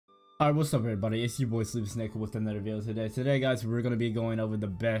Alright, what's up everybody? It's your boy Sleep Snake with another video today. Today guys, we're going to be going over the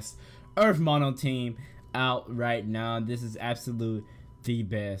best Earth Mono team out right now. This is absolute the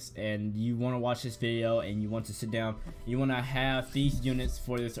best, and you want to watch this video and you want to sit down, you want to have these units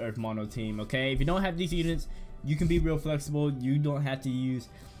for this Earth Mono team, okay? If you don't have these units, you can be real flexible. You don't have to use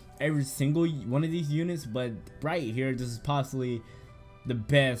every single one of these units, but right here, this is possibly the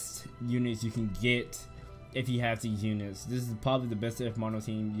best units you can get. If you have these units, this is probably the best Earth Mono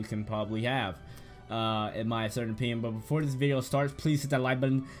team you can probably have, in my certain opinion. But before this video starts, please hit that like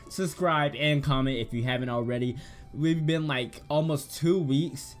button, subscribe, and comment if you haven't already. We've been like almost 2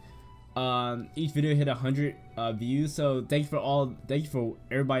 weeks. Each video hit 100 views, so thank you for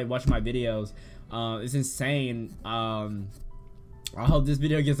everybody watching my videos. It's insane. I hope this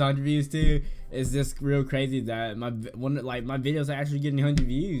video gets 100 views too. It's just real crazy that my videos are actually getting 100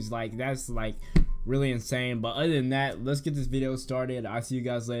 views. Like, that's like really insane. But other than that, let's get this video started. I'll see you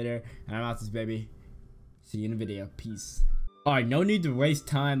guys later, and I'm out this baby. See you in the video. Peace. Alright, no need to waste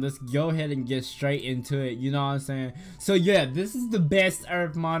time. Let's go ahead and get straight into it. You know what I'm saying? So yeah, this is the best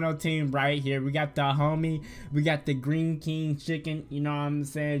Earth Mono team right here. We got the homie, we got the Green King Chicken, you know what I'm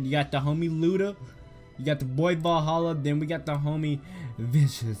saying? You got the homie Luda, you got the boy Valhalla, then we got the homie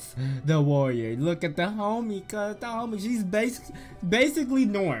Vicious the Warrior. Look at the homie, cause the homie, she's basically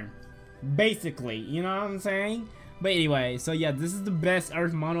Norn. Basically, you know what I'm saying? But anyway, so yeah, this is the best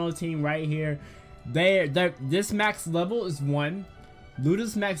Earth Mono team right here. This max level is 1.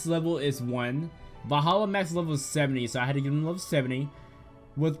 Luda's max level is 1. Valhalla max level is 70, so I had to give him level 70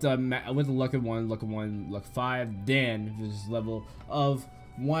 with the luck of 1, luck 5. Then this level of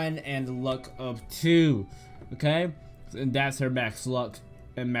 1 and luck of 2. Okay, and that's her max luck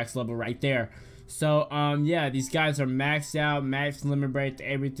and max level right there. So yeah, these guys are maxed out, max limit break,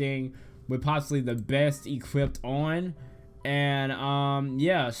 everything, with possibly the best equipped on. And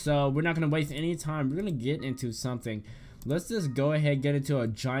yeah, so we're not gonna waste any time. We're gonna get into something. Let's just go ahead and get into a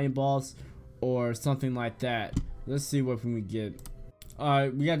giant boss or something like that. Let's see what we get.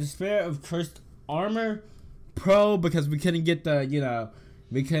 We got the Spirit of Cursed Armor Pro, because we couldn't get the, you know,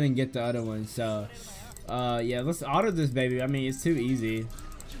 we couldn't get the other one. So yeah, let's auto this baby. I mean, it's too easy.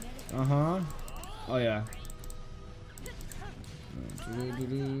 Oh yeah.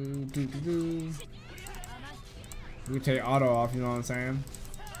 We can take auto off, you know what I'm saying?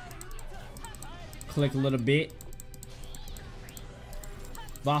 Click a little bit.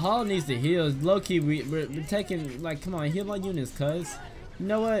 Valhalla needs to heal. Low key, we're taking, like, come on, heal my units, cuz. You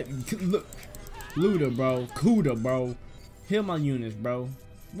know what? Look, Luda, bro. Kuda, bro. Heal my units, bro.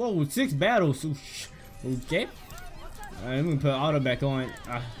 Whoa, 6 battles. Okay. Alright, I'm gonna put auto back on.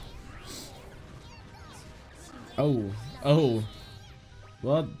 Oh.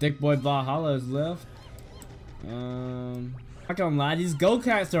 Well, Thick Boy Valhalla is left. I'm not gonna lie, these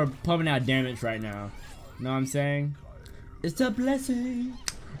Go-Kats are pumping out damage right now. Know what I'm saying? It's a blessing.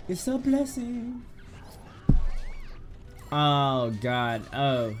 It's a blessing. Oh god.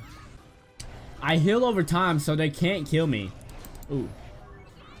 Oh. I heal over time, so they can't kill me. Ooh.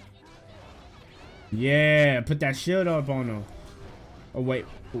 Yeah, put that shield up on them. Oh wait.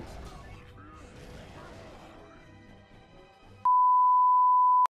 Ooh.